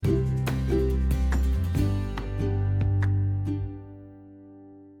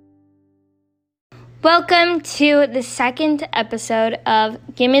Welcome to the second episode of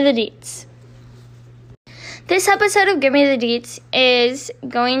Gimme the Deets. This episode of Gimme the Deets is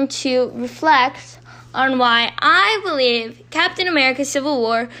going to reflect on why I believe Captain America Civil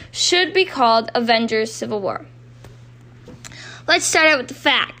War should be called Avengers Civil War. Let's start out with the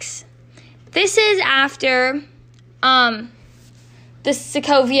facts. This is after the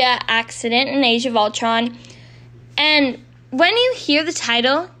Sokovia accident in Age of Ultron, and when you hear the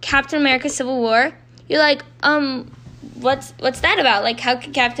title, Captain America Civil War, you're like, what's that about? Like, how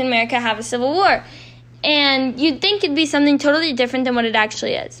could Captain America have a civil war? And you'd think it'd be something totally different than what it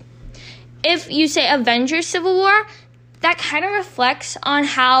actually is. If you say Avengers Civil War, that kind of reflects on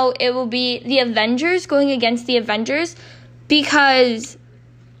how it will be the Avengers going against the Avengers, because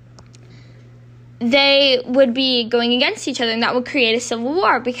they would be going against each other, and that would create a civil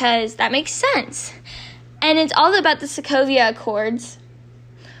war, because that makes sense. And it's all about the Sokovia Accords,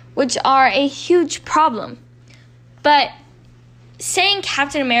 which are a huge problem. But saying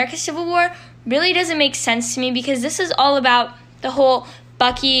Captain America Civil War really doesn't make sense to me, because this is all about the whole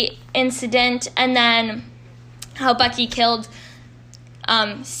Bucky incident, and then how Bucky killed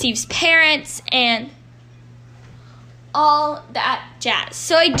Steve's parents and all that jazz.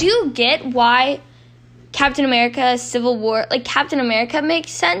 So I do get why Captain America Civil War, like Captain America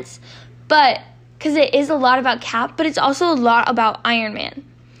makes sense, but because it is a lot about Cap, but it's also a lot about Iron Man.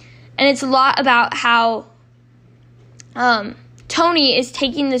 And it's a lot about how Tony is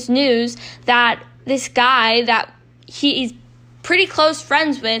taking this news that this guy that he's pretty close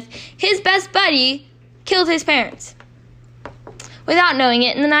friends with, his best buddy, killed his parents without knowing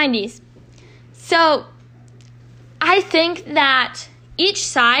it in the 90s. So I think that each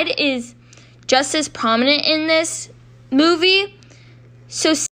side is just as prominent in this movie.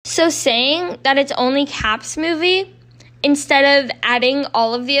 So saying that it's only Cap's movie instead of adding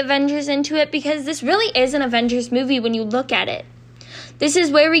all of the Avengers into it, because this really is an Avengers movie when you look at it. This is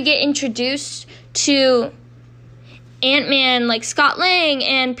where we get introduced to Ant-Man, like Scott Lang,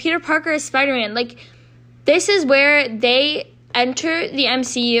 and Peter Parker as Spider-Man. Like, this is where they enter the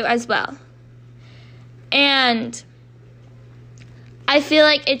MCU as well. And I feel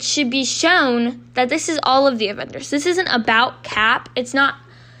like it should be shown that this is all of the Avengers. This isn't about Cap. It's not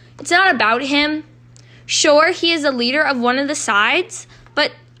about him. Sure, he is a leader of one of the sides,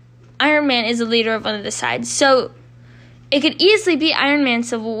 but Iron Man is a leader of one of the sides. So it could easily be Iron Man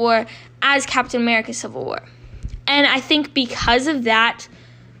Civil War as Captain America Civil War. And I think because of that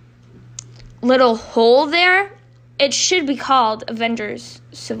little hole there, it should be called Avengers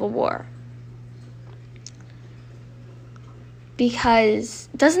Civil War. Because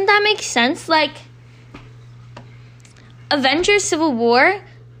doesn't that make sense? Like, Avengers Civil War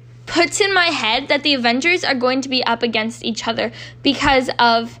puts in my head that the Avengers are going to be up against each other because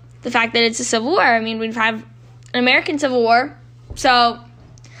of the fact that it's a civil war. I mean, we'd have an American Civil War, so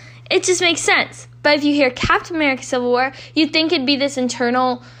it just makes sense. But if you hear Captain America Civil War, you'd think it'd be this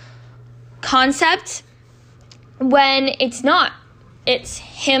internal concept, when it's not. It's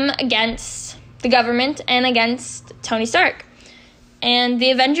him against the government and against Tony Stark and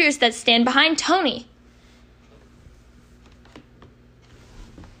the Avengers that stand behind Tony.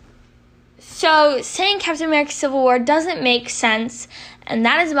 So saying Captain America Civil War doesn't make sense, and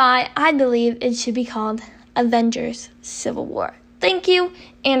that is why I believe it should be called Avengers Civil War. Thank you,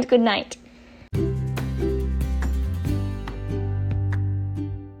 and good night.